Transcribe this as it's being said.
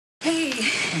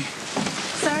okay.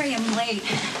 Sorry I'm late.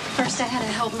 First I had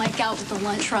to help Mike out with the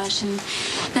lunch rush, and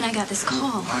then I got this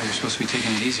call. Oh, you're supposed to be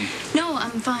taking it easy. No,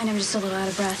 I'm fine. I'm just a little out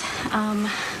of breath.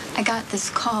 I got this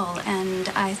call, and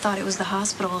I thought it was the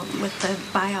hospital with the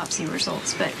biopsy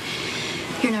results, but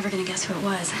you're never going to guess who it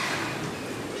was.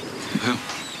 Who?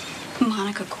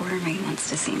 Monica Quartermain wants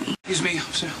to see me. Excuse me.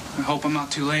 I hope I'm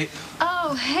not too late.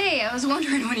 Oh, hey, I was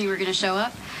wondering when you were going to show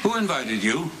up. Who invited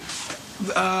you?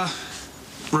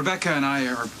 Rebecca and I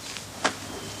are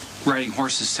riding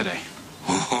horses today.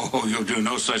 Oh, you'll do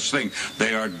no such thing.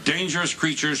 They are dangerous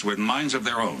creatures with minds of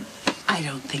their own. I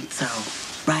don't think so.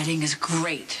 Riding is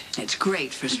great. It's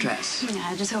great for stress. Yeah,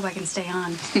 I just hope I can stay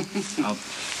on. I'll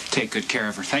take good care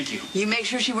of her. Thank you. You make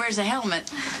sure she wears a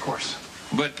helmet. Of course.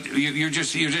 But you're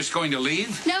just going to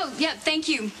leave? No, yeah, thank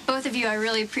you. Both of you, I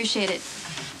really appreciate it.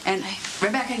 And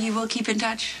Rebecca, you will keep in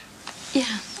touch?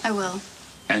 Yeah, I will.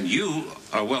 And you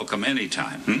are welcome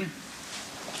anytime,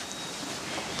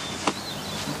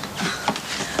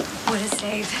 What a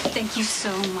save. Thank you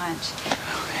so much.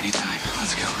 Anytime.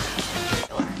 Let's go.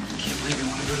 I can't believe you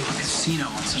want to go to a casino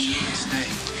on such a nice day.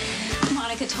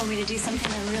 Monica told me to do something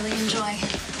I really enjoy.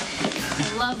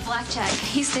 I love blackjack.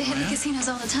 I used to hit the casinos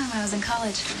all the time when I was in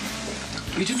college.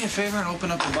 Will you do me a favor and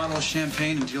open up a bottle of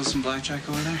champagne and deal some blackjack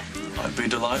over there? I'd be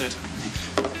delighted.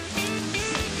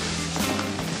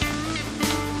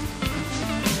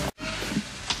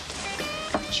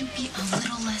 Could you be a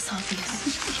little less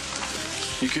obvious?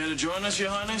 You care to join us, Your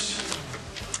Highness?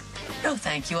 No,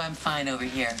 thank you. I'm fine over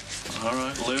here. All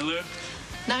right, Lulu.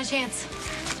 Not a chance.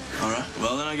 All right,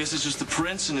 well, then I guess it's just the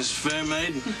prince and his fair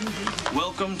maiden.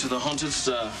 Welcome to the Haunted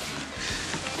Star.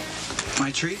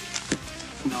 My treat?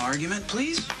 No argument,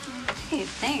 please? Hey,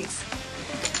 thanks.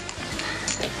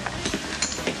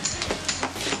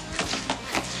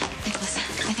 Nikolas,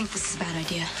 I think this is a bad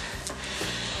idea.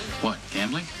 What,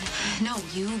 gambling? No,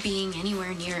 you being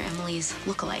anywhere near Emily's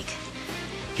look-alike.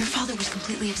 Your father was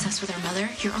completely obsessed with her mother.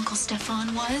 Your Uncle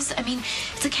Stefan was. I mean,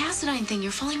 it's a Cassadine thing.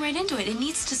 You're falling right into it. It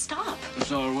needs to stop.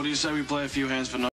 So, what do you say we play a few hands for